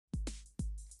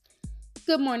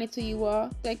Good morning to you all.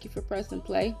 Thank you for pressing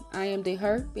play. I am the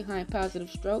her behind Positive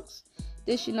Strokes.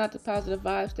 Dish you not the positive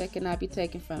vibes that cannot be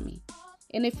taken from me.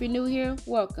 And if you're new here,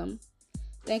 welcome.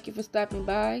 Thank you for stopping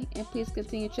by, and please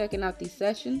continue checking out these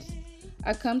sessions.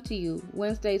 I come to you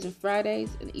Wednesdays and Fridays,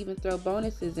 and even throw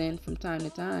bonuses in from time to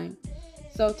time.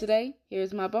 So today,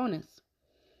 here's my bonus.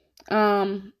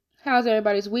 How's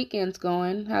everybody's weekends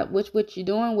going? What you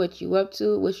doing? What you up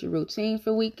to? What's your routine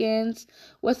for weekends?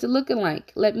 What's it looking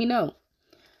like? Let me know.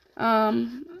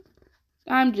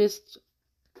 I'm just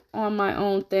on my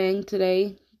own thing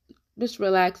today, just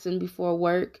relaxing before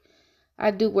work.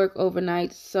 I do work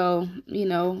overnight, so,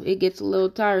 it gets a little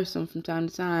tiresome from time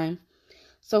to time.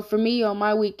 So for me, on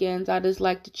my weekends, I just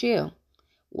like to chill,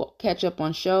 catch up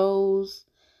on shows,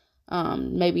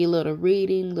 maybe a little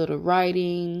reading, little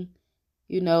writing,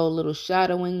 a little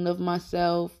shadowing of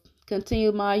myself,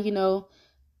 continue my,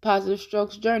 positive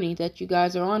strokes journey that you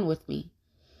guys are on with me.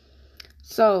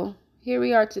 So here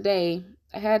we are today.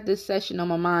 I had this session on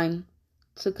my mind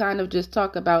to kind of just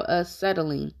talk about us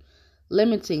settling,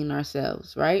 limiting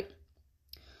ourselves, right?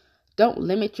 Don't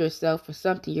limit yourself for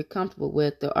something you're comfortable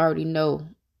with or already know.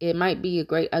 It might be a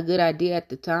good idea at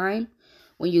the time.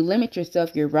 When you limit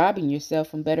yourself, you're robbing yourself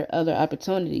from other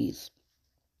opportunities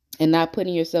and not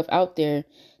putting yourself out there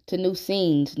to new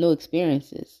scenes, new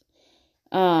experiences.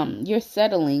 You're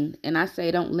settling, and I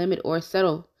say don't limit or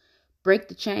settle. Break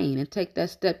the chain and take that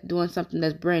step doing something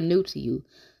that's brand new to you,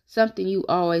 something you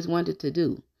always wanted to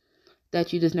do,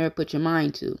 that you just never put your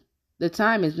mind to. The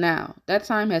time is now. That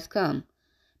time has come.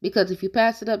 Because if you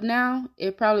pass it up now,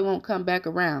 it probably won't come back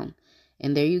around.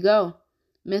 And there you go.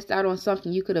 Missed out on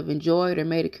something you could have enjoyed or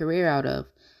made a career out of.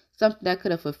 Something that could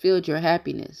have fulfilled your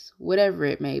happiness, whatever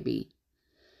it may be.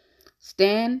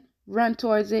 Stand, run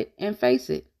towards it, and face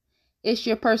it. It's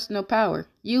your personal power.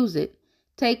 Use it.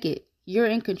 Take it. You're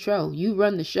in control. You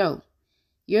run the show.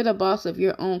 You're the boss of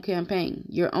your own campaign,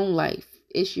 your own life.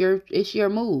 It's your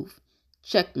move.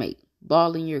 Checkmate.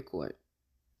 Ball in your court.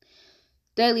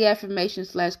 Daily affirmation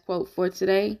 / quote for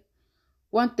today.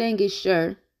 One thing is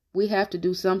sure, we have to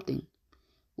do something.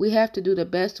 We have to do the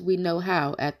best we know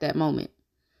how at that moment.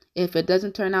 If it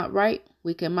doesn't turn out right,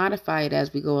 we can modify it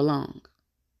as we go along.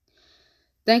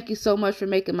 Thank you so much for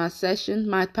making my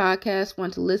podcast one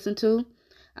to listen to.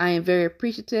 I am very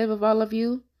appreciative of all of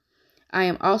you. I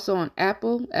am also on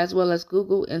Apple as well as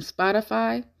Google and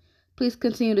Spotify. Please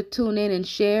continue to tune in and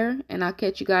share, and I'll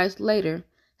catch you guys later.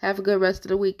 Have a good rest of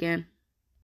the weekend.